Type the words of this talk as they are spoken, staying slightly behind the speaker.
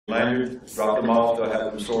lanyard, drop them off, they'll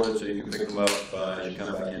have them sorted so you can pick them up as you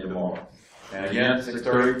come back in tomorrow. And again,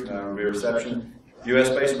 6:30 will be a reception.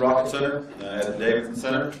 U.S.-based Rocket Center at the Davidson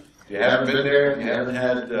Center. If you haven't been there, if you haven't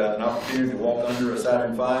had an opportunity to walk under a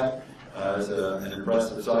Saturn V, it's an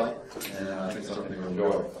impressive sight, and I think something you'll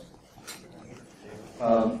enjoy.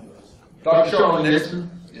 Dr. Charline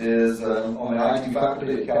Nixon is on the IT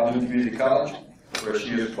faculty at Calhoun Community College, where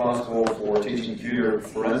she is responsible for teaching computer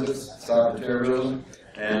forensics, cyber terrorism,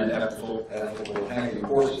 and ethical hacking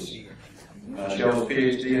courses. She holds a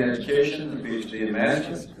PhD in education, a PhD in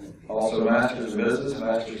management, also a master's in business, a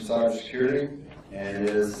master's in cybersecurity, and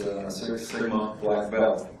is a Six Sigma black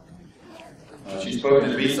belt. She's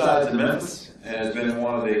spoken at B-Sides in Memphis and has been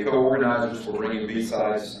one of the co-organizers for bringing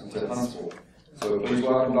B-Sides to Huntsville. So please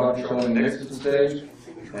welcome Dr. Charline Nixon to the stage,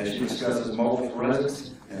 and she discusses mobile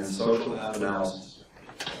forensics and social analysis.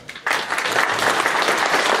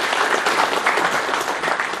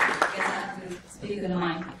 Speak to the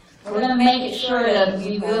mic. We're going to make sure that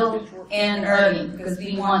we will end early because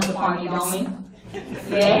we want to party, don't we?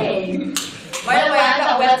 Yay! By the way, I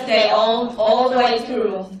got wet today all the way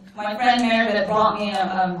through. My friend Meredith brought me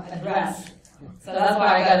a dress, so that's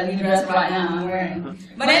why I got a new dress right now I'm wearing.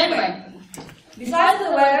 But anyway, besides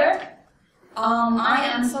the weather, I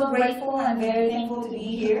am so grateful and very thankful to be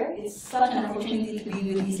here. It's such an opportunity to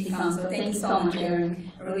be with ECCON, so thank you so much,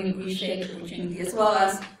 Erin. I really appreciate the opportunity, as well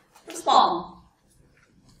as Chris Paul.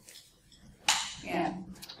 Yeah,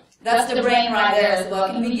 that's the brain right there as well.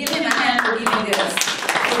 Can we give him a hand for giving this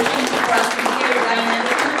opportunity for us to hear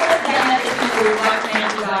dynamic people like thank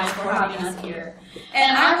you guys for having us here.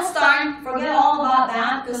 And I will start, forget all about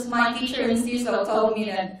that, because my teacher in CISO told me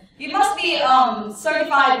that you must be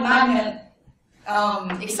certified magnet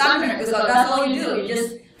examiner, because that's all you do. You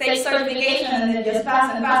just take certification and then just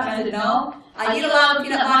pass and pass. And I said, no, I eat a lot of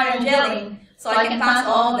peanut butter and jelly, so I can pass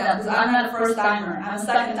all of them, because I'm not a first timer, I'm a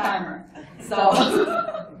second timer. So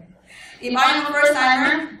if I'm a first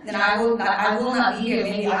timer, then I will not be here.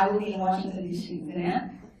 Maybe I will be in Washington D.C. Yeah?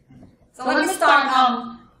 So let me start.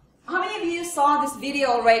 How many of you saw this video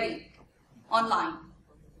already online?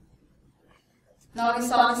 Nobody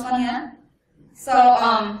saw this one yet? So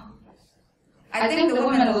I think the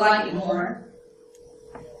women will like it more.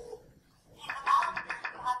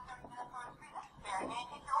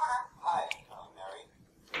 Hi, Mary.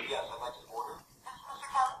 Yes, I'd like to order. This is Mr.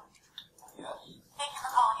 Kelly. Yes. Thank you for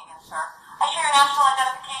calling again, sir. I share your national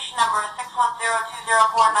identification number is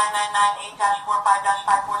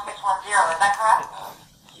 610-204-999-8-45-54610. Is that correct?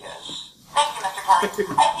 Yes. Thank you, Mr. Kelly. I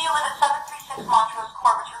see you live at 736 Montrose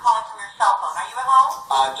Court, but you're calling from your cell phone. Are you at home?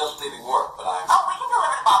 I'm just leaving work, but I'm... Oh, we can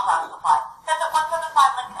deliver to Bob's Auto Supply. That's at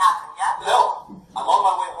 175 Lincoln Avenue, yes? No, I'm on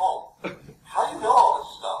my way home. How do you know all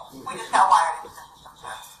this stuff? We just got wired into the system, sir.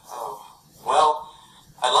 Oh, well,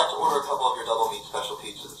 I'd like to order a couple of your double meat special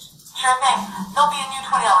pizzas. Sure thing. There'll be a new $20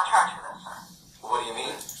 charge for this, sir. What do you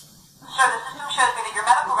mean? Sir, the system shows me that your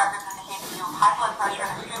medical records indicate that you have high blood pressure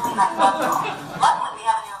and extremely high cholesterol. Luckily, we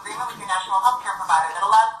have a new agreement with your national health care provider that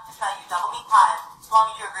allows us to sell you double meat pies as long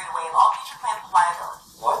as you agree to waive all future claims liability.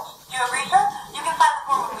 What? Do you agree, sir? You can sign the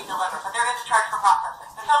form when we deliver, but there is a charge for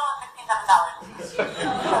processing. The total is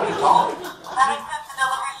 $67. That includes the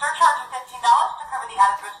delivery surcharge of $15 to cover the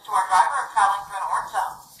added risk to our driver of traveling through an orange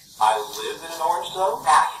zone. I live in an orange zone?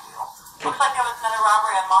 Now you do. Looks like there was another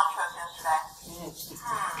robbery on Montrose yesterday.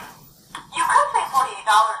 You could save $48 if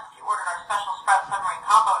you ordered our special Sprout submarine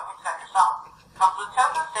combo and picked it up yourself. Comes with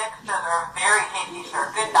tofu sticks. Those are very tasty, sir.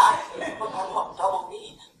 Good diet. But I want double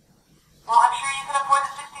meat. Well, I'm sure you can afford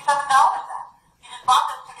the $67 then. You just bought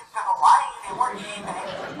those tickets to Hawaii. They weren't cheap, eh?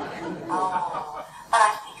 Oh, but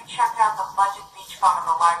I see you checked out the budget beach bum in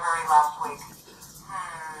the library last week.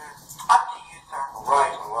 Up to you, sir.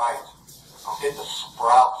 Right. I'll get the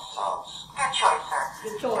Sprout subs. Good choice, sir.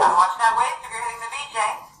 Good choice. Gotta watch that waist if you're hitting the beach,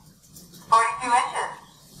 eh? 42 inches.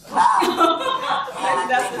 Wow. And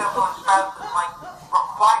I think tofu and Sprouts is like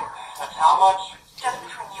required. That's how much? Just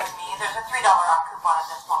between you and me, there's a $3 off coupon in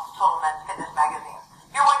this month's Total Men's Fitness magazine.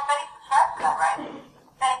 Your wife Betty subscribes to that, right?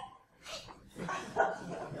 Betty?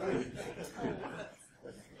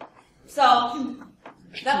 So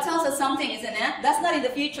that tells us something, isn't it? That's not in the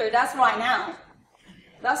future, that's right now.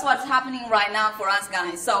 That's what's happening right now for us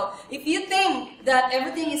guys. So if you think that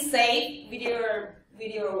everything is safe with your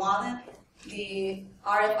wallet, the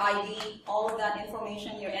RFID, all of that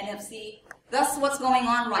information, your NFC, that's what's going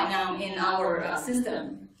on right now in our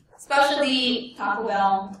system, especially Taco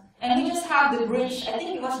Bell. And we just have the bridge. I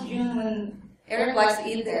think it was June when Eric likes to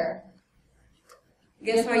eat there.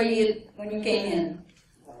 Guess where you eat when you came in?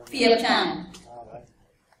 P.F. Chang.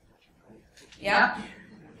 Yeah,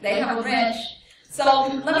 they have a bridge. So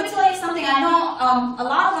let me tell you something. I know a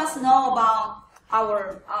lot of us know about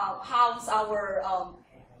our how our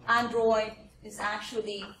Android is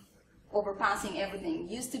actually overpassing everything.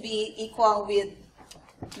 It used to be equal with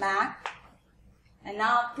Mac, and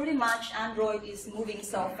now pretty much Android is moving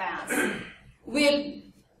so fast. With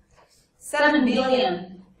 7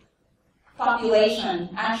 billion population,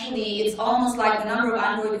 actually it's almost like the number of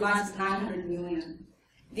Android devices is 900 million.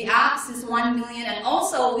 The apps is 1 million, and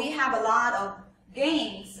also we have a lot of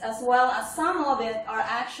games, as well as some of it are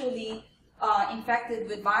actually infected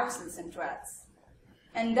with viruses and threats.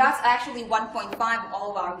 And that's actually 1.5 of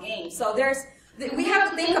all of our games. So we have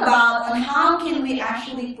to think about on how can we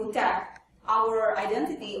actually protect our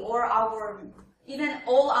identity or even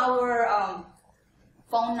all our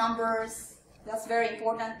phone numbers. That's very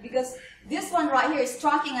important, because this one right here is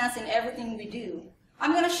tracking us in everything we do.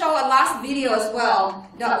 I'm going to show a last video as well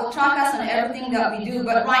that will track us on everything that we do.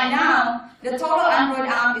 But right now, the total Android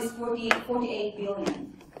app is 48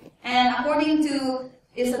 billion. And according to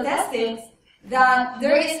its statistics, that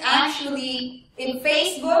there is actually, in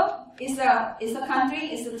Facebook, is a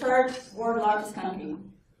country, is the third world largest country.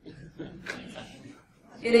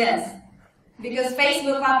 It is. Because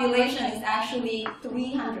Facebook population is actually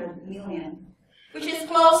 300 million, which is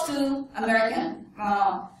close to American.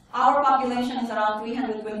 Our population is around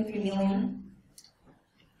 323 million.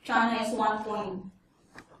 China is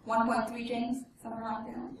 1.3 James, something like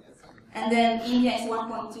that. And then India is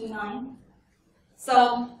 1.29.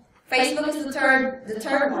 So Facebook is the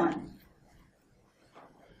third one.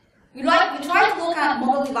 We try to look at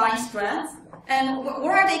mobile device threats, and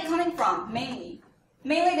where are they coming from, mainly?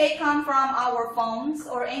 Mainly they come from our phones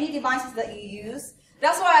or any devices that you use.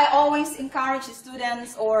 That's why I always encourage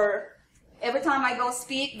students, or every time I go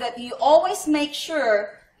speak, that you always make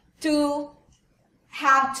sure to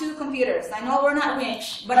have 2 computers. I know we're not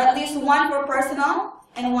rich, but at least one for personal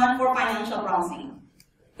and one for financial browsing.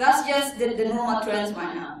 That's just the normal trends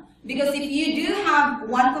right now. Because if you do have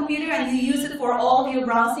one computer and you use it for all of your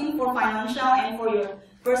browsing, for financial and for your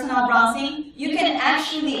personal browsing, you can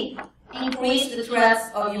actually increase the threats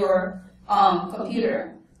of your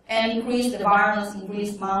computer and increase the virus,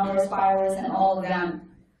 increase malware, spyware, and all of them.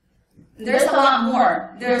 There's a lot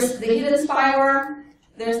more. There's the hidden spyware,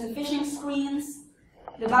 there's the phishing screens,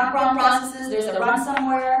 the background processes, there's a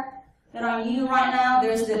ransomware that are new right now,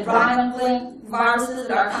 there's the dragon link viruses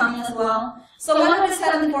that are coming as well. So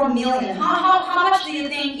 174 million. How much do you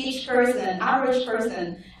think each person, average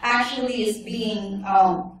person, actually is being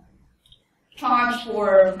charged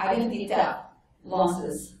for identity theft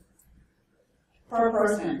losses per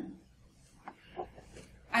person?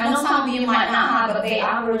 I know some of you might not have, but they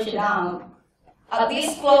average it out at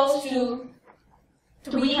least close to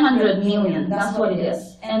 300 million. That's what it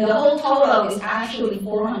is. And the whole total is actually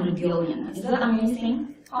 400 billion. Is that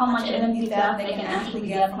amazing? How much identity theft they can actually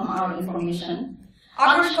get from our information.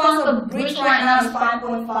 Average cost of breach right now is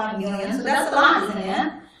 5.5 million, so that's a lot, isn't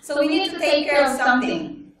it? So we need to take care of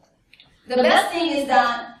something. The best thing is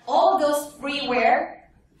that all those freeware,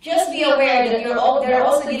 just be aware that they're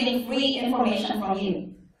also getting free information from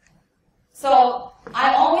you. So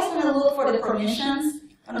I always want to look for the permissions,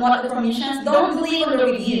 and what the permissions. Don't believe on the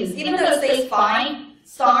reviews. Even though it says 5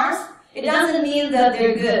 stars, it doesn't mean that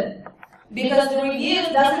they're good. Because the reviews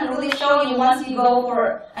doesn't really show you once you go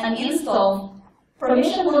for an install.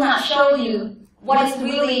 Permission will not show you what is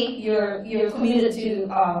really you're committed to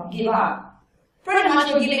give up. Pretty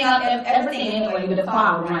much we're giving up everything anyway with the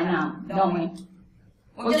cloud right now, don't we?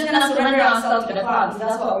 We're just going to surrender ourselves to the cloud, because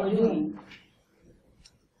that's what we're doing.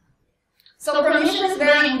 So permission is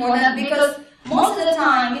very important, because most of the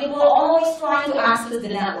time it will always try to access the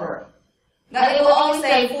network. That it will always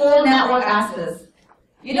say full network access.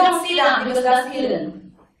 You don't see that because that's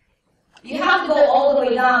hidden. You have to go all the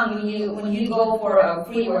way down when you go for a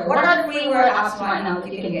freeware. What are the freeware apps right now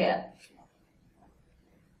that you can get?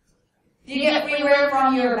 Do you get freeware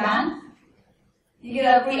from your bank? You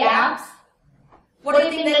get free apps? What do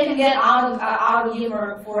you think they can get out of you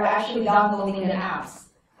for actually downloading the apps?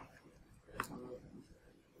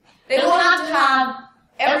 They will have to have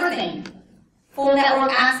everything. Full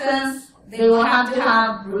network access. They will have to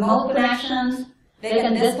have remote connections. They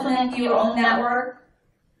can disconnect your own network.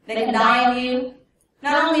 They can dial you.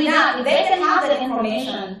 Not only that, if they can have that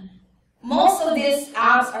information, most of these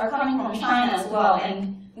apps are coming from China as well.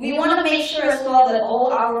 And we want to make sure as well that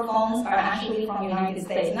all our phones are actually from the United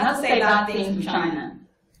States. Not to say bad things to China.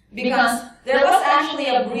 Because there was actually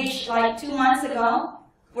a breach like 2 months ago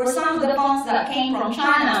where some of the phones that came from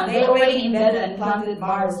China, they already embedded and planted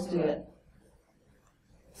virus to it.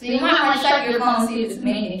 So you might want to check your phone and see if it's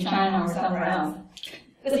made in China or somewhere else.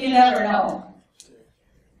 Because you never know.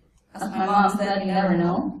 As my mom said, you never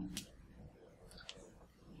know.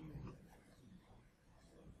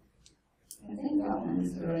 I think that one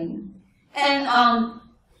is green. And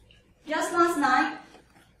just last night,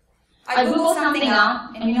 I Googled something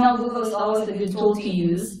out, and you know Google is always a good tool to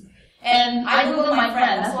use. And I Googled my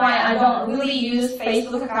friend. That's why I don't really use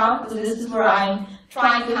Facebook account, because this is where I'm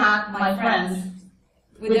trying to hack my friends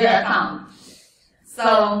with their account.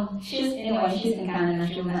 So she's in Canada,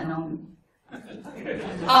 she will not know me.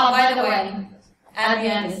 Oh, by the way,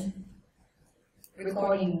 Adrienne is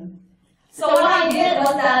recording. So what I did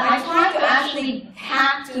was that I tried to actually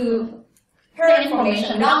hack to her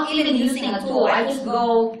information without even using a tool. I just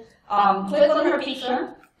go click on her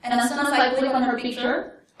picture, and as soon as I click on her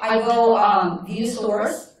picture, I go view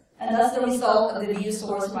source, and that's the result of the view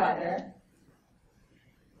source right there.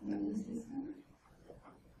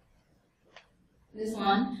 This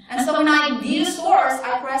one. And so when I view source,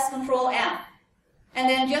 I press Control F. And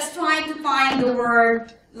then just trying to find the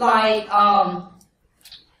word like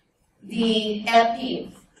the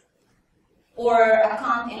FP or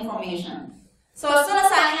account information. So as soon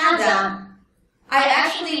as I had that, I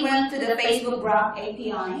actually went to the Facebook Graph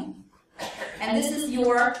API. And this is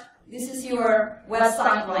your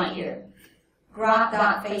website right here,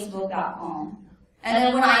 graph.facebook.com. And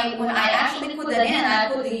then when I actually put that in,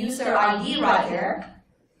 I put the user ID right there.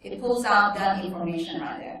 It pulls out that information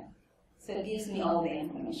right there. So it gives me all the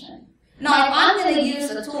information. Now, if I'm going to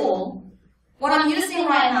use a tool, what I'm using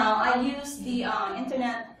right now, I use the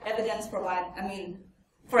Internet Evidence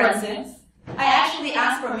Forensics. I actually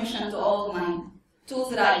ask permission to all of my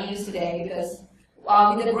tools that I use today because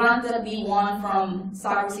with the grant that we won from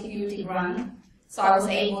cybersecurity grant, so I was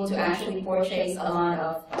able to actually purchase a lot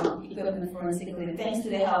of equipment forensically, thanks to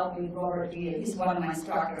the help with Robert here. He's one of my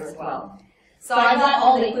instructors as well. So I got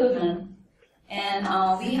all the equipment, and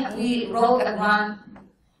we wrote a grant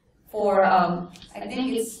for, I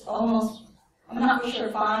think it's almost, I'm not sure,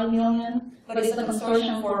 5 million, but it's a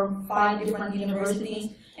consortium for 5 different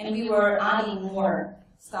universities, and we were adding more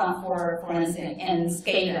stuff for forensic and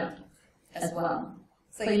SCADA as well.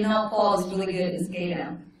 So you know Paul is really good in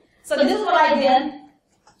SCADA. So this is what I did.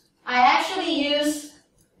 I actually used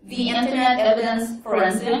the Internet Evidence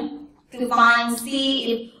Forensic to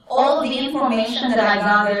see if all the information that I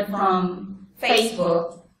gathered from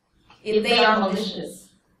Facebook, if they are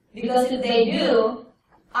malicious. Because if they do,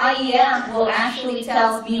 IEM will actually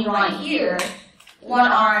tell me right here,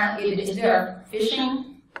 is there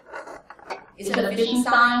phishing? Is it a phishing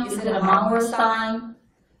sign? Is it a malware sign?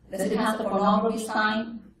 Does it have a pornography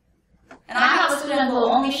sign? And I have a student who will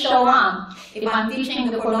only show up if I'm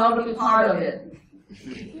teaching the pornography part of it.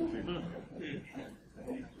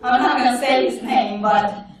 I'm not going to say his name,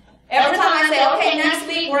 but every time I say, okay, next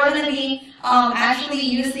week we're going to be actually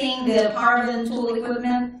using the Paragon tool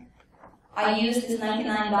equipment, I use this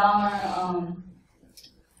 $99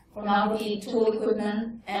 pornography tool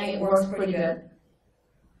equipment, and it works pretty good.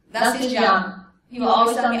 That's his job. He will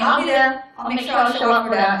always tell me, I'll be there, I'll make sure I'll show up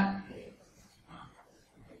for that.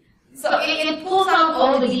 So it pulls out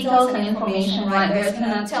all the details and information right there. It's going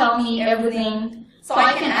to tell me everything. So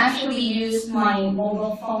I can actually use my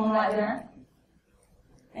mobile phone right there.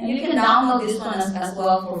 And you can download this one as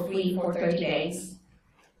well for free for 30 days.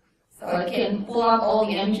 So I can pull out all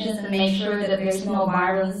the images and make sure that there's no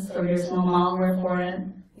virus or there's no malware for it.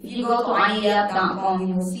 If you go to ief.com,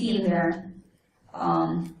 you will see in there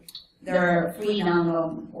their free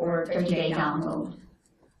download or 30-day download.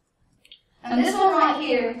 And this one right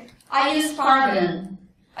here, I use Paragon.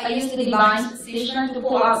 I use the device position to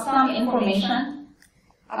pull out some information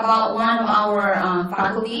about one of our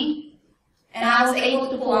faculty, and I was able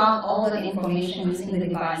to pull out all of the information using the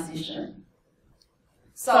device position.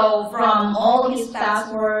 So from all of his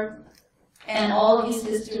password and all of his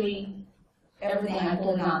history, everything I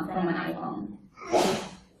pulled out from my iPhone.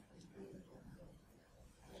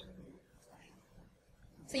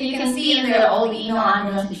 So you can see in there all the email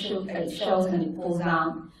address it shows and it pulls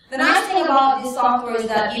out. The nice thing about this software is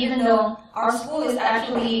that even though our school is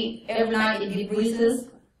actually every night it debriefs,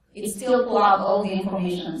 it still pulls out all the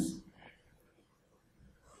information.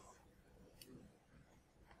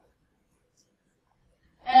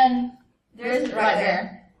 And there's it right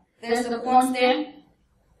there. There's the forms there.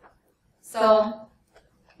 So,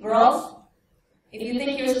 girls, if you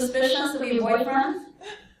think you're suspicious of your boyfriend,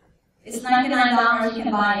 it's $99, you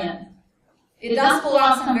can buy it. It does pull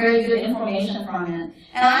out some very good information from it.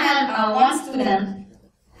 And I had one student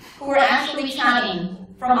who were actually chatting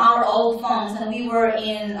from our old phones, and we were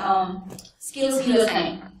in Skills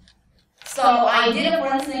USA. So I did a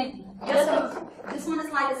forensic, this one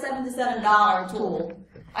is like a $77 tool.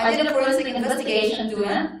 I did a forensic investigation to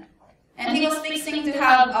it, And he was fixing to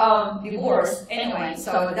have divorce anyway,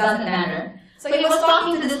 so it doesn't matter. So he was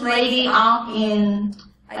talking to this lady out in,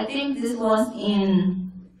 I think this was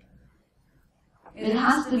in, it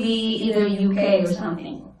has to be either UK or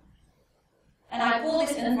something. And I pulled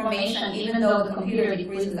this information, even though the computer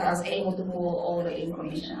decreased, I was able to pull all the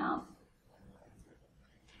information out.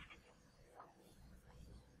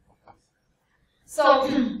 So,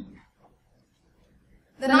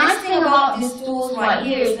 the nice thing about these tools right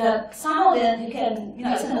here is that some of them you can,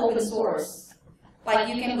 it's an open source. Like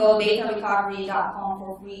you can go datarecovery.com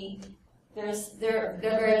for free. They're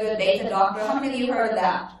very good data doctor. How many of you heard of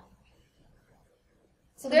that?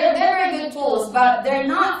 So they're very good tools, but they're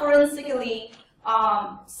not forensically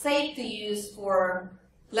safe to use for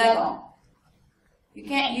legal. You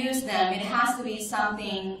can't use them. It has to be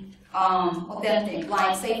something authentic,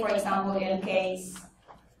 like say for example MKs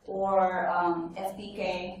or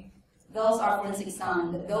FPK. Those are forensic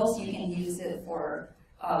sound. Those you can use it for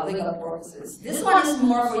legal purposes. This one is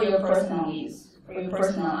more for your personal use, for your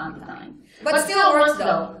personal appetite. But still works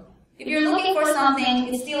though. If you're looking for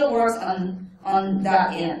something, it still works on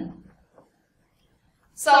that end.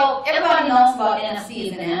 So everybody knows about NFC,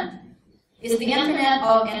 isn't it? It's the Internet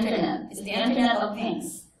of Internet. It's the Internet of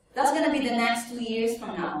Things. That's going to be the next 2 years from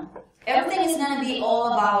now. Everything is going to be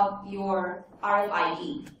all about your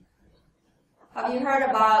RFID. Have you heard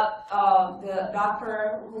about the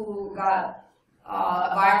doctor who got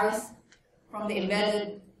a virus from the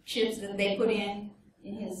embedded chips that they put in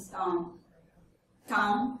his tongue?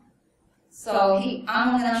 So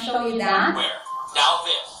I'm going to show you that. Where? Now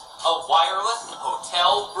this. A wireless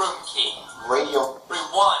hotel room key. Radio.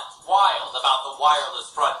 Rewind. Wild about the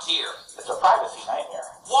wireless frontier. It's a privacy nightmare.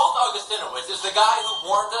 Walt Augustinowitz is the guy who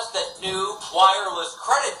warned us that new wireless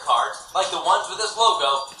credit cards, like the ones with this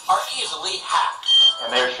logo, are easily hacked.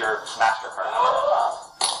 And there's your MasterCard number.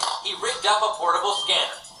 He rigged up a portable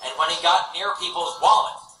scanner, and when he got near people's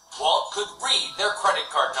wallets, Walt could read their credit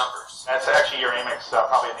card numbers. That's actually your Amex,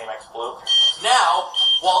 probably an Amex Blue. Now,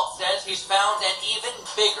 Walt says he's found an even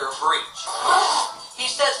bigger breach. He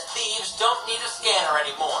says thieves don't need a scanner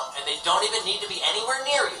anymore, and they don't even need to be anywhere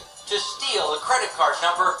near you to steal a credit card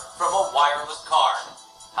number from a wireless card.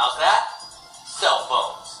 How's that? Cell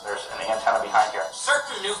phones. There's an antenna behind here.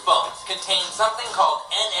 Certain new phones contain something called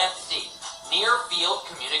NFC, Near Field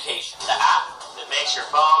Communication. The app that makes your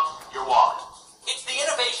phone your wallet. It's the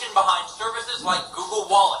innovation behind services like Google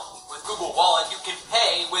Wallet. With Google Wallet, you can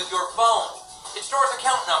pay with your phone. It stores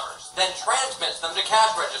account numbers, then transmits them to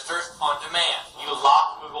cash registers on demand. You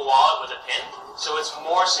lock Google Wallet with a PIN, so it's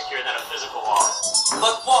more secure than a physical wallet.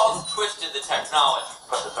 But Walt twisted the technology.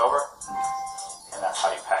 Put this over, and that's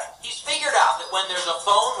how you pay. He's figured out that when there's a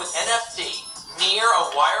phone with NFC near a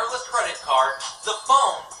wireless credit card, the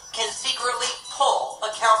phone can secretly pull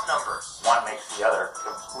account numbers. One makes the other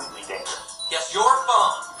completely dangerous. Yes, your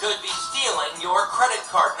phone could be stealing your credit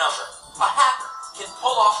card number. A hacker can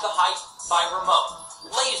pull off the heist by remote.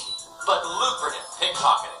 Lazy, but lucrative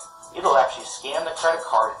pickpocketing. It'll actually scan the credit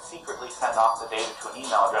card and secretly send off the data to an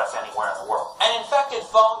email address anywhere in the world. An infected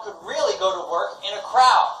phone could really go to work in a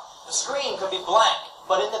crowd. The screen could be blank,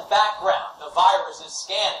 but in the background, the virus is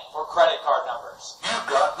scanning for credit card numbers.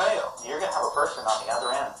 You've got mail. You're going to have a person on the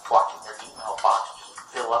other end watching their email box just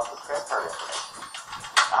fill up with credit card information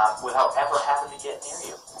without ever having to get near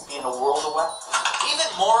you. Be in a world of web. Even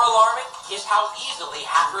more alarming is how easily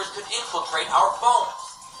hackers could infiltrate our phones.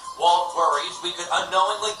 Walt worries we could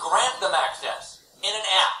unknowingly grant them access in an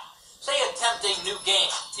app. Say attempt a new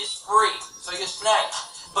game is free, so you snag it.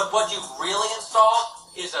 But what you've really installed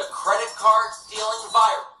is a credit card stealing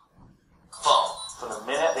virus. Phone. From the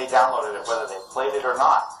minute they downloaded it, whether they played it or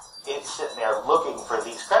not, it's sitting there looking for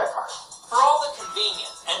these credit cards. For all the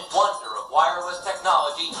convenience and wonder of wireless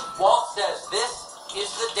technology, Walt says this is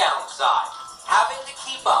the downside, having to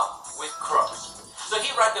keep up with crooks. So he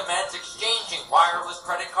recommends exchanging wireless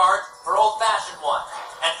credit cards for old-fashioned ones,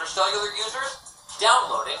 and for cellular users,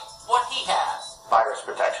 downloading what he has. Virus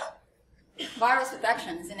protection. Virus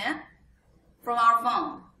protection, isn't it? From our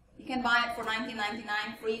phone. You can buy it for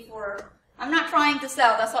 $19.99, free for... I'm not trying to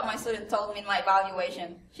sell. That's what my student told me in my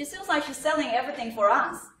evaluation. She seems like she's selling everything for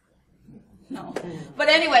us. No. But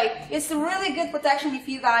anyway, it's a really good protection if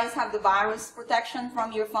you guys have the virus protection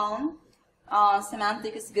from your phone.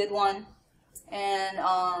 Symantec is a good one. And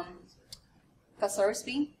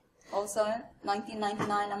Kaspersky, also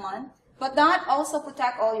 $19.99 a month. But that also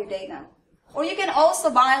protect all your data. Or you can also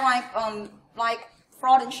buy like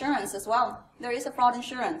fraud insurance as well. There is a fraud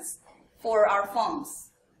insurance for our phones.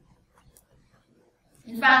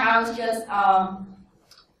 In fact, I was just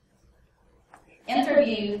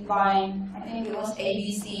interviewed by, I think it was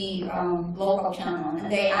ABC local channel,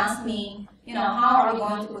 and they asked me, you know, how are we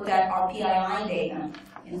going to protect our PII data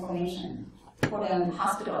information for the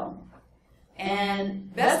hospital?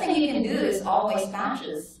 And best thing you can do is always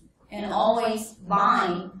patches and always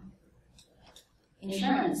buy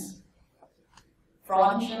insurance,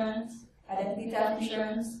 fraud insurance, identity theft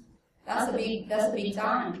insurance. That's a big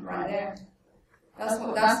time right there. That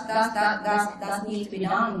needs to be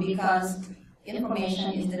done because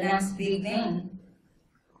information is the next big thing.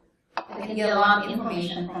 They can get a lot of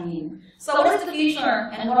information from you. So what is the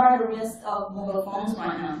future and what are the risks of mobile phones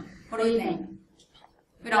right now? What do you think?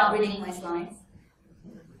 Without reading my slides.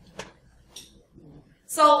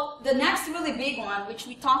 So the next really big one, which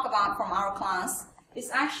we talk about from our class,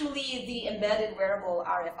 is actually the embedded wearable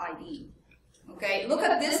RFID. Okay, look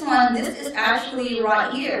at this one. This is actually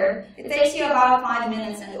right here. It takes you about 5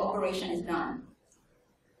 minutes and the operation is done.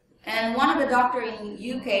 And one of the doctors in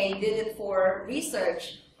UK did it for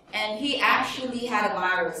research, and he actually had a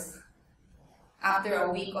virus after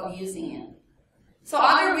a week of using it. So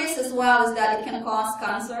other risks as well is that it can cause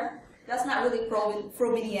cancer. That's not really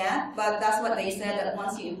proven yet, but that's what they said, that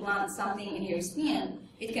once you implant something in your skin,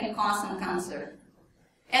 it can cause some cancer.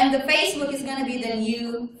 And the Facebook is going to be the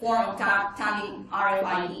new form of tagging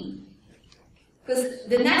RFID. Because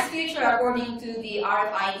the next future, according to the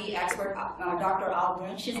RFID expert, Dr.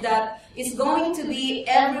 Albrecht, is that it's going to be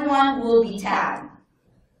everyone will be tagged.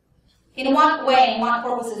 In what way, in what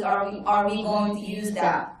purposes are we going to use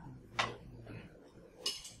that?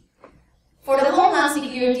 For the Homeland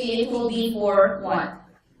Security, it will be for what?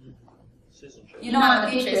 Citizenship. You know I'm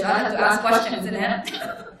a teacher, so I have to ask questions, isn't it?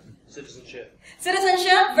 Citizenship.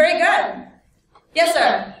 Citizenship? Very good. Yes,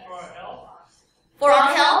 sir? For our health. For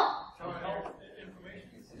our health? For our health information.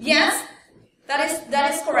 Yes, that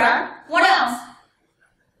is correct. What else?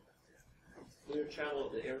 Clear channel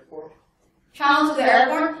at the airport. Travel to the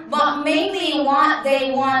airport, but mainly what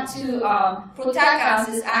they want to protect us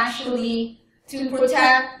is actually to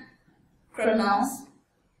protect criminals,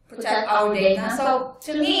 protect our data. So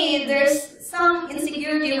to me, there's some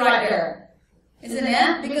insecurity right there, isn't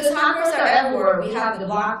it? Because hackers are everywhere. We have the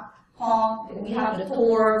Black Hawk, we have the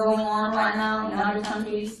Tor going on right now in other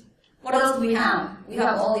countries. What else do we have? We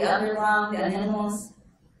have all the underground, the animals.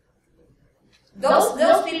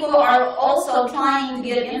 Those people are also trying to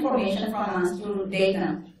get information from us through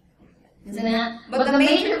data, isn't it? But the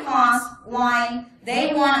major cause why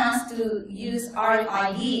they want us to use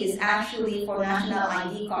RFID is actually for national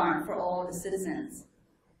ID card for all the citizens.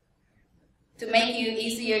 To make you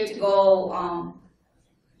easier to go,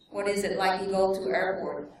 like you go to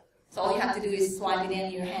airport. So all you have to do is swipe it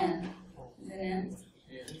in your hand, isn't it?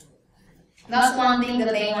 That's one thing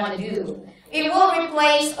that they want to do. It will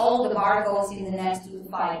replace all the barcodes in the next 2 to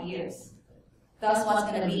 5 years. That's what's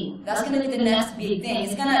going to be. That's going to be the next big thing.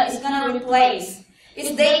 It's going to replace.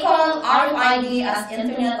 They call RFID as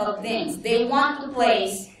Internet of Things. They want to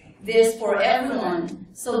place this for everyone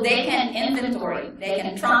so they can inventory. They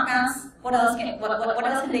can track us. What else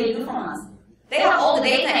can they do from us? They have all the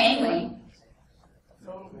data anyway.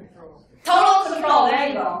 Total control. Total control. There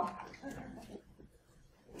you go.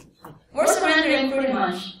 We're surrendering pretty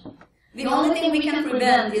much. The only thing we can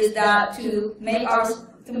prevent is that to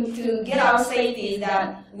get our safety is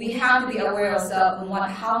that we have to be aware of ourselves and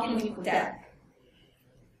how can we protect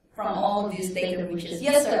from all of these data breaches.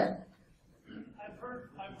 Yes, sir. I've heard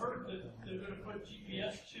that they're going to put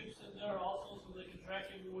GPS chips in there also so they can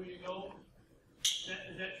track everywhere you go. Is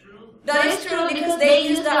that true? That is true because they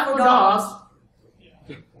use that for dogs.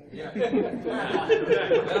 Yeah.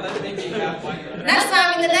 Next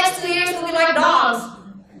time, in the next 2 years, we'll be like dogs.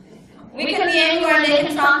 We can be anywhere and they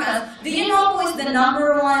can track us. Do you know who is the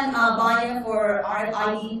 #1 buyer for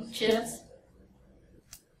RFID chips?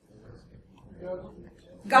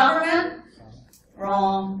 Government?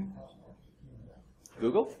 Wrong.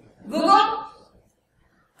 Google? Google?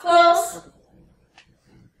 Close.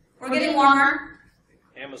 We're getting warmer.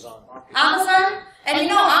 Amazon. Amazon? And you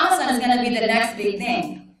know Amazon is going to be the next big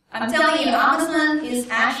thing. I'm telling you, Amazon is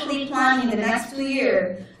actually planning in the next 2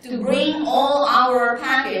 years to bring all our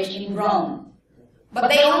package in drone. But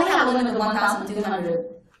they only have a limit of 1,200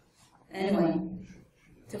 anyway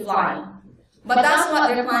to fly. But that's what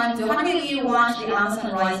they're planning to. How many of you watched the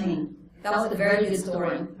Amazon Rising? That was a very good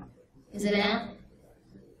story, isn't it?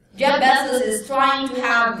 Jeff Bezos is trying to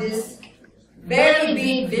have this very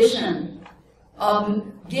big vision of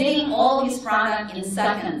getting all his product in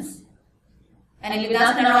seconds. And if it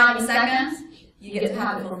doesn't arrive in seconds, you get to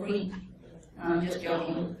have it for free. I'm just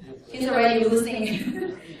joking. He's already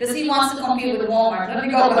losing because he wants to compete with Walmart. Let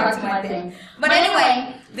me go back to my thing. But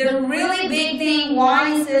anyway, the really big thing, why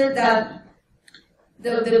is it that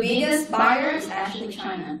the biggest buyer is actually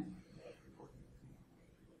China?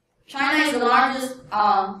 China is the largest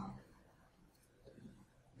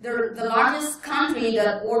the largest country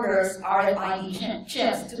that orders RFID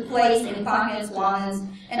chips to place in pockets, wallets,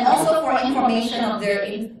 and also for information of their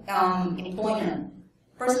employment,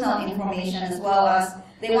 personal information, as well as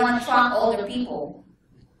they want to track all their people.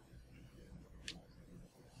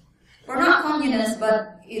 We're not communists,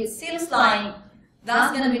 but it seems like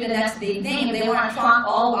that's going to be the next big thing. They want to track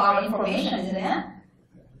all our information, isn't it?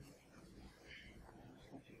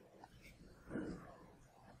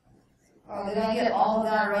 Oh, did I get all of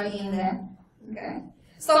that already in there? Okay.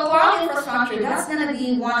 So cloud infrastructure, that's going to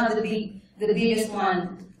be one of the biggest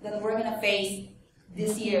one that we're going to face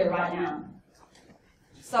this year right now.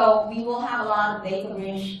 So we will have a lot of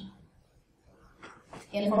data-rich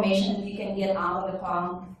information we can get out of the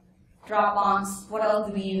cloud. Dropbox, what else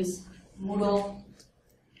do we use? Moodle.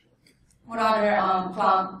 What other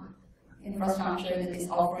cloud infrastructure that is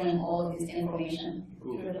offering all of this information?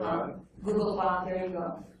 Google Cloud. Google Cloud, there you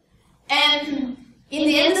go. And in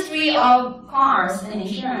the industry of cars and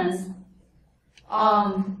insurance,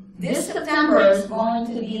 this September is going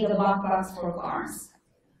to be the black box for cars.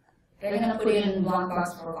 They're going to put in black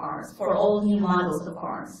box for cars, for all new models of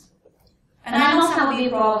cars. And I know some of you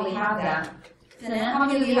probably have that. And how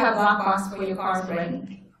many of you have black box for your cars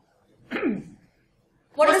already?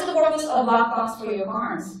 What is the purpose of black box for your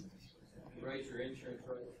cars? Raise your insurance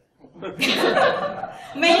rate.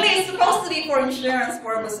 Mainly it's supposed to be for insurance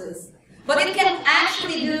purposes. But it can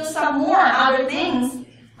actually do some more other things,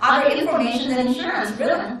 other information than insurance,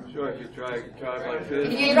 really. Sure, if you drive like this.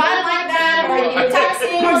 If you drive like that, or if you're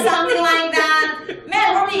texting or something like that,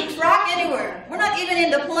 man, we're being tracked anywhere. We're not even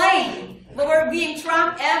in the plane, but we're being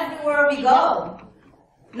tracked everywhere we go.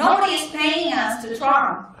 Nobody is paying us to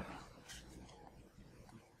track.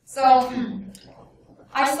 So,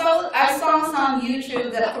 I saw some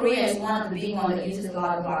YouTube that Korea is one of the big ones that uses a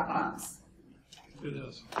lot of black box. It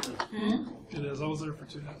is. Hmm? It is. I was there for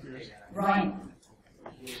 2.5 years. Right.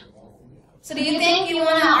 So do you think you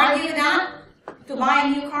want to argue that? To buy a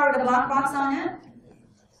new car with a black box on it?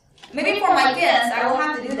 Maybe for my kids, I will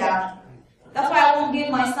have to do that. That's why I won't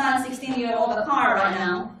give my son, 16-year-old, a car right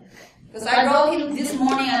now. Because I drove him this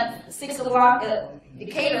morning at 6 o'clock at the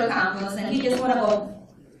Cater campus, and he just want to go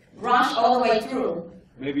rush all the way through.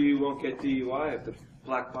 Maybe you won't get DUI if the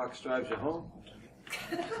black box drives you home.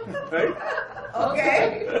 Right?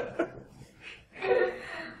 Okay.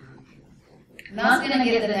 Now I'm going to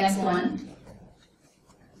get the next one.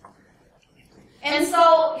 And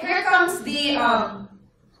so here comes the,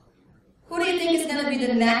 who do you think is going to be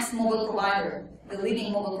the next mobile provider, the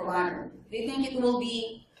leading mobile provider? Do you think it will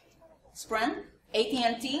be Sprint,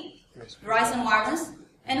 AT&T, Verizon Wireless?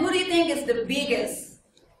 And who do you think is the biggest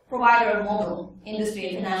provider of mobile industry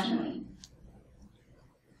internationally?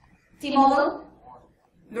 T-Mobile?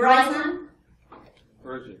 Verizon?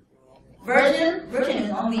 Virgin. Virgin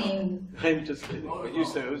is only in I'm just kidding, but you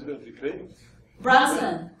said it was going to be big.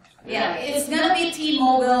 Branson. Yeah, it's going to be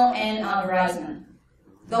T-Mobile and Verizon.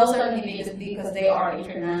 Those are the biggest because they are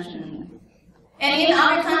international. And in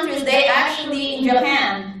other countries, they actually, in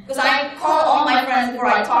Japan, because I call all my friends before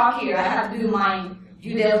I talk here, I have to do my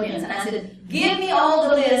due diligence, and I said, give me all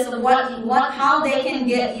the list of how they can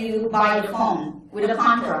get you by the phone with a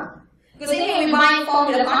contract. Because if we buy a phone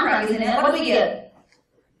with a contract, isn't it? What do we get?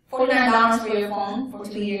 $49 for your phone for a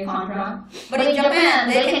 2-year contract. But in Japan,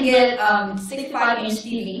 they can get 65-inch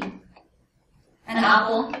TV and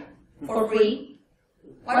Apple for free.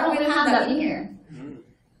 Why don't we have that in here?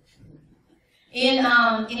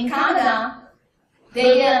 In Canada,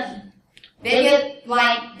 they get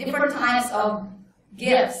like different types of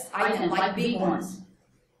gifts, items, like big ones.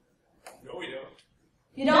 No, we don't.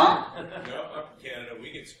 You don't? No, up in Canada,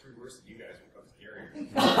 we get screwed worse than you guys when it comes to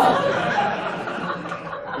carrying.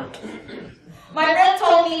 My friend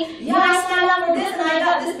told me, yeah, I signed up for this and I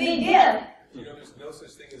got this big gift. You know, there's no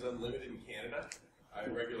such thing as unlimited in Canada. I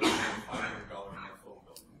regularly pay $500 a month phone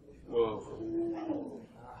bill. Whoa.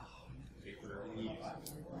 Pay for their own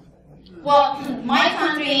needs. Well, my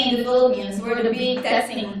country in the Philippines, we're the big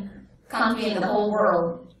texting country in the whole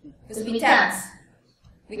world. Because we text.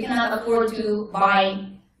 We cannot afford to buy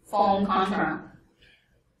phone contract.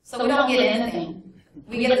 So we don't get anything.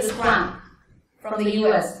 We get the scrap from the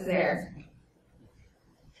US to there.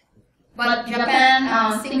 But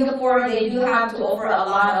Japan, Singapore, they do have to offer a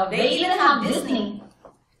lot of, they even have Disney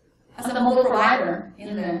as a mobile provider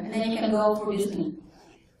in there. And then you can go for Disney.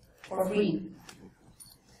 for free.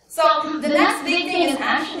 So the next big thing is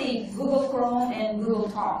actually Google Chrome and Google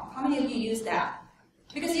Talk. How many of you use that?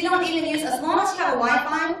 Because you don't even use, as long as you have a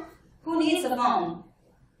Wi-Fi, who needs a phone?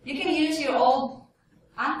 You can use your old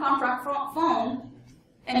on-contract phone,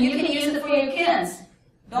 and you can use it for your kids.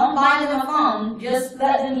 Don't buy them a phone, just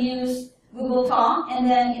let them use Google Talk and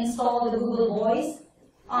then install the Google Voice.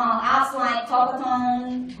 Apps like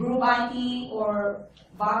Talkathon, Group IP, or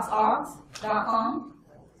VoxArts.com.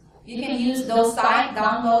 You can use those sites,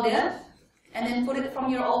 download it, and then put it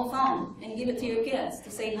from your old phone and give it to your kids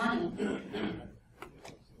to save money.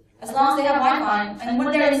 As long as they have Wi-Fi, and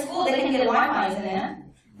when they're in school, they can get Wi-Fi in it.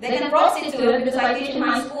 They can proxy to it because I teach in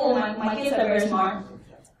high school. My kids are very smart.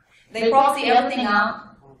 They proxy everything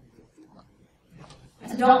out. I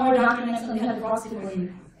said, don't worry, Dr. Nixon, we have a proxy for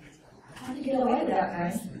you. How do you get away with that,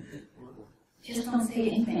 guys? Just don't say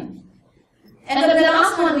anything. And the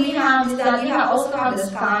last one we have is that we also have the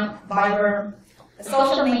Skype, Viber, the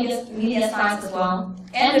social media sites as well,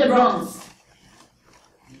 and the drones.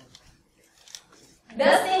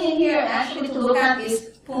 Best thing in here actually to look at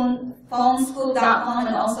is phonescoop.com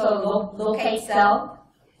and also LocateCell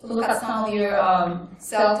to look at some of your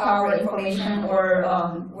cell tower information or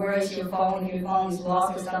where is your phone, if your phone is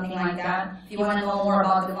lost or something like that. If you want to know more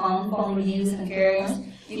about the phone reviews and carriers,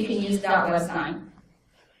 you can use that website.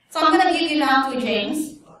 So I'm going to give you now to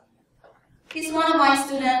James. He's one of my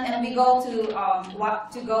students, and we go to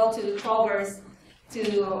Kroger's to,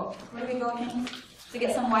 where do we go, James? To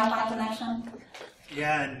get some Wi-Fi connection.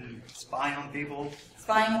 Yeah, and spying on people.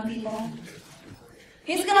 Spying on people.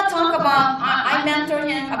 He's going to talk about, I mentor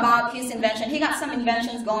him about his invention. He got some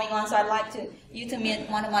inventions going on, so I'd like you to meet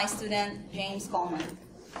one of my students, James Coleman.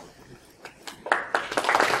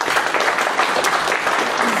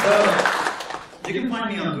 So, you can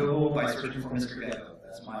find me on Google by searching for Mr. Gecko.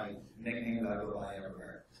 That's my nickname that I go by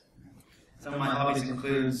everywhere. Some of my hobbies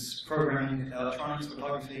includes programming, electronics,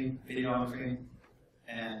 photography, videography,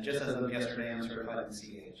 and just as of yesterday, I'm certified in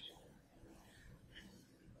CH.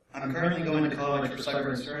 I'm currently going to college for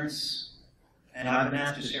cyber insurance, and I've been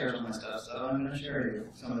asked to share some of my stuff, so I'm going to share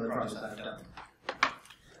some of the projects that I've done.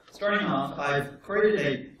 Starting off, I've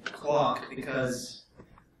created a clock because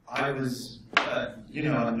I was,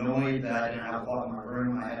 annoyed that I didn't have a clock in my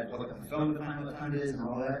room. I had to look at my phone to find what time it is and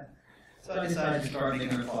all that. So I decided to start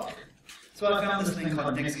making a clock. So I found this thing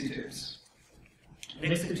called Nixon tubes.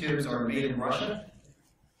 Nixon tubes are made in Russia,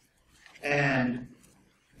 and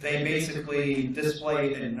they basically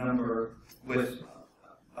display a number with,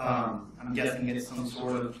 I'm guessing it's some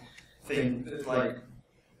sort of thing like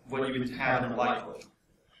what you would have in a light bulb.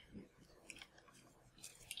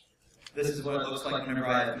 This is what it looks like whenever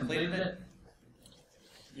I have completed it.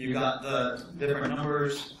 You got the different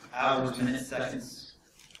numbers, hours, minutes, seconds,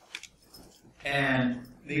 and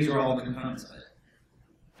these are all the components of it.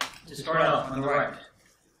 To start out on the right,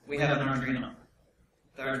 we have an Arduino.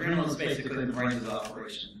 The Arduino is basically the brains of the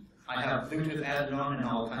operation. I have Bluetooth added on and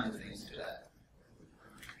all kinds of things to that.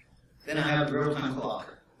 Then I have the real-time clock.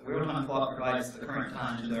 The real-time clock provides the current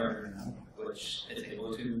time to the Arduino, which it's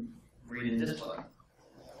able to read and display.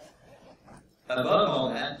 Above all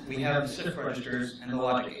that, we have the shift registers and the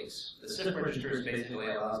logic gates. The shift registers basically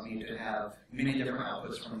allows me to have many different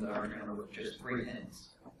outputs from the Arduino with just 3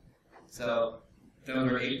 pins. So those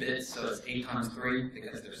are 8 bits, so it's 8 times 3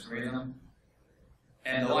 because there's 3 of them.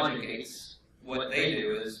 And the logic gates, what they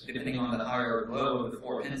do is, depending on the high or low of the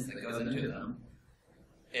 4 pins that goes into them,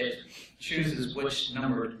 it chooses which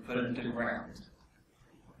number to put into ground.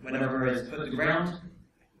 Whenever it's put to ground,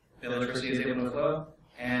 the electricity is able to flow,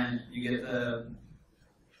 and you get the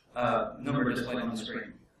number displayed on the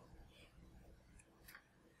screen.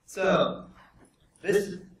 So,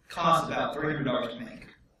 this costs about $300 to make.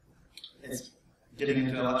 It's getting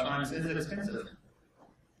into electronics is expensive.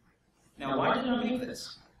 Now, why did I make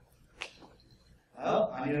this?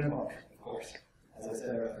 Well, I needed a clock, of course, as I said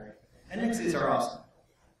earlier. And Nixies are awesome.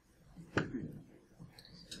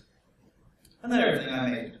 Another thing I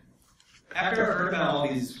made. After I heard about all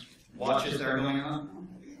these watches that are going on,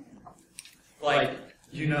 like,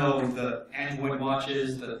 the Android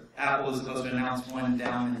watches, the Apple is supposed to announce one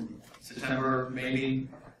down in September, maybe.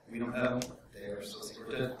 We don't know. They are so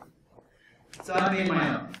secretive. So I made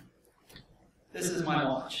my own. This is my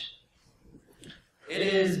watch. It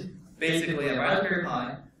is basically a Raspberry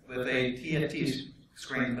Pi with a TFT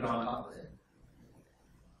screen put on top of it.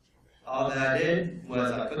 All that I did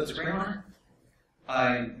was I put the screen on it.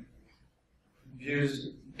 I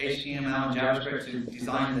used HTML and JavaScript to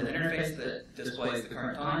design the interface that displays the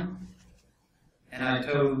current time. And I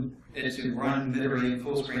told it to run literally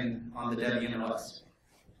full screen on the Debian OS.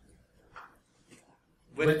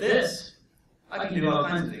 With this, I can do all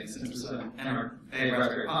kinds of things since it's a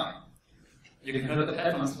Raspberry Pi. You can hook up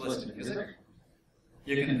headphones to listen to music.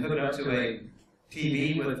 You can hook it up to a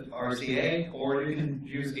TV with RCA, or you can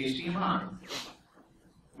use HDMI.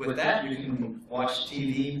 With that, you can watch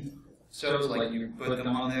TV shows, like you put them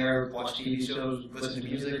on there, watch TV shows, listen to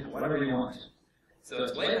music, whatever you want. So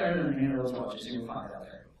it's way better than any of those watches you can find out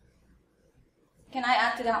there. Can I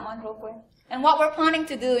add to that one real quick? And what we're planning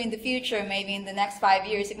to do in the future, maybe in the next 5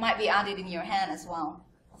 years, it might be added in your hand as well.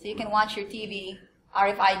 So you can watch your TV,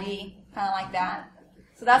 RFID, kind of like that.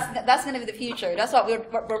 So that's going to be the future. That's what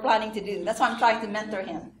we're planning to do. That's why I'm trying to mentor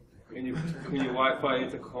him. Can you Wi-Fi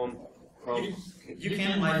into Chrome? You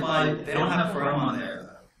can Wi-Fi. They don't have Chrome on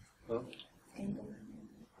there. Huh?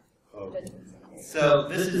 Oh. So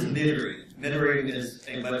this is Midori. Midori is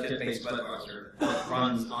a WebKit-based web browser that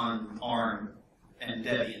runs on ARM and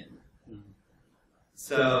Debian.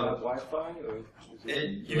 So Wi-Fi?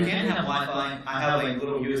 you can have Wi-Fi. I have a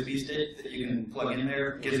little USB stick that you can plug in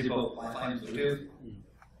there. It gives you both Wi-Fi and Bluetooth.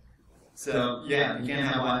 So yeah, you can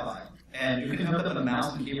have Wi-Fi. And you can hook up a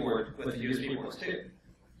mouse and keyboard with the USB ports too.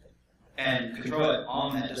 And control it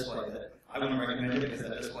on that display. But I wouldn't recommend it because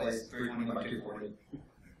that display is 320 by 240.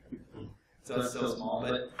 So it's so small.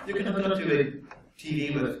 But you can hook it up to a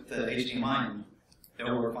TV with the HDMI and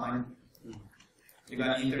it'll work fine. You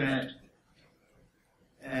got Ethernet.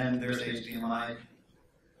 And there's HDMI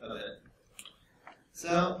of it.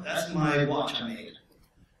 So that's my watch I made.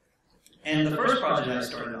 And the first project I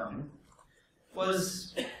started on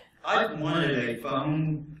was I wanted a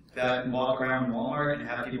phone that I can walk around Walmart and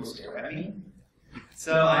have people stare at me.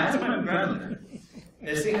 So I asked my grandmother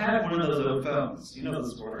if she had one of those old phones. You know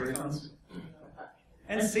those rotary phones?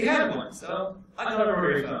 And she had one, so I got a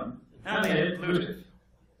rotary phone. And I made it Bluetooth.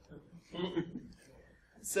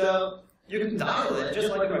 So you can dial it just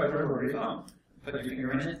like a regular rotary phone. Put your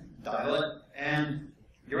finger in it, dial it, and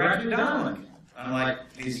you're actually dialing.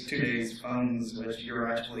 Unlike these today's phones, which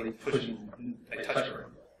you're actually pushing a touch button.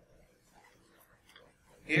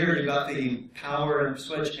 Here you got the power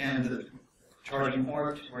switch and the charging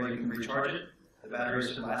port where you can recharge it. The battery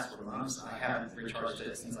should last for months. I haven't recharged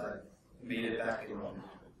it since I made it back in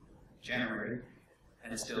January,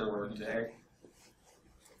 and it's still working today.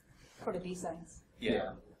 For the B-sides.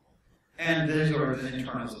 Yeah. And these are the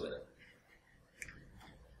internals of it.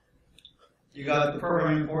 You got the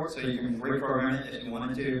programming port, so you can reprogram it if you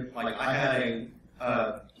wanted to. Like I had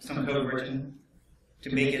some code written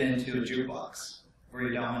to make it into a jukebox, where you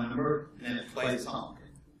dial a number and it plays a song.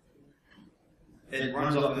 It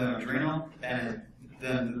runs off of an Arduino, and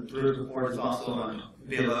then the Bluetooth port is also on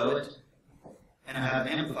below it. And I have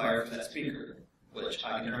an amplifier for that speaker, which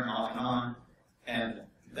I can turn off and on, and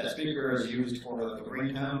that speaker is used for the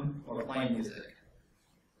ringtone or playing music.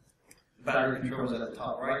 The battery control is at the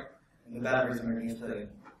top right, and the battery is underneath the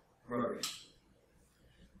rotary.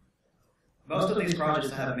 Most of these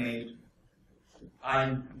projects I have made,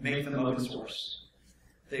 I make them open source.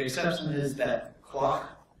 The exception is that clock,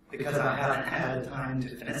 because I haven't had the time to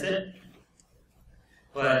finish it.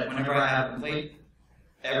 But whenever I have it complete,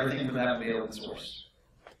 everything for that will be open source.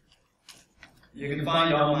 You can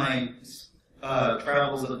find all my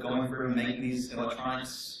travels of going through and making these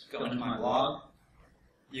electronics go into my blog.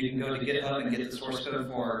 You can go to GitHub and get the source code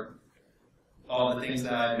for all the things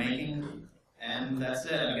that I'm making, and that's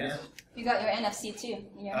it, I guess. You got your NFC too.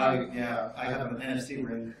 In your hand. Yeah, I have an NFC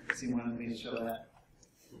ring. If you wanted me to show that.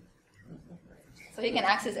 So you can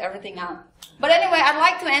access everything out. But anyway, I'd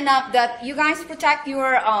like to end up that you guys protect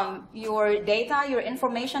your data, your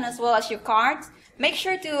information, as well as your cards. Make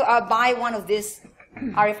sure to buy one of these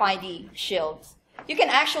RFID shields. You can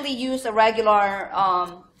actually use a regular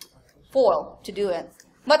foil to do it.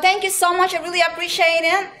 But thank you so much. I really appreciate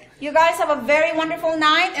it. You guys have a very wonderful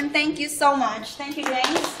night, and thank you so much. Thank you,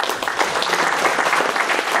 James.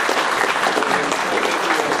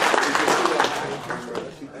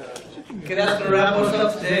 Okay, that's going to wrap us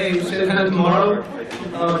up today. Same time tomorrow.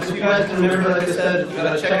 If you guys can remember, like I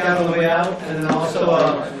said, check out on the way out, and then also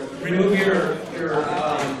remove your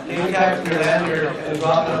name tag from your lanyard and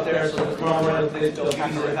drop it up there so that tomorrow morning they'll be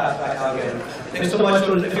easy to pass back out again. Thanks so much.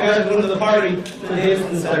 If you guys are going to the party, the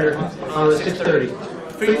Davidson Center at 6:30.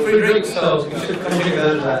 Free drinks, so you should come take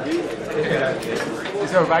advantage of that. Take care.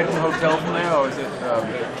 Is there a ride from the hotel from there, or is it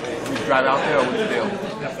you drive out there, or what's the deal?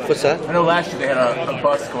 What's that? I know last year they had a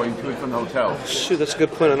bus going to and from the hotel. Shoot, that's a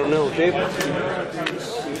good point. I don't know. Dave,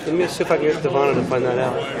 let me see if I can get Devon to find that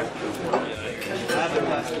out.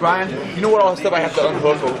 Brian, you know what all the stuff I have to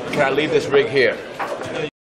unhook, or can I leave this rig here?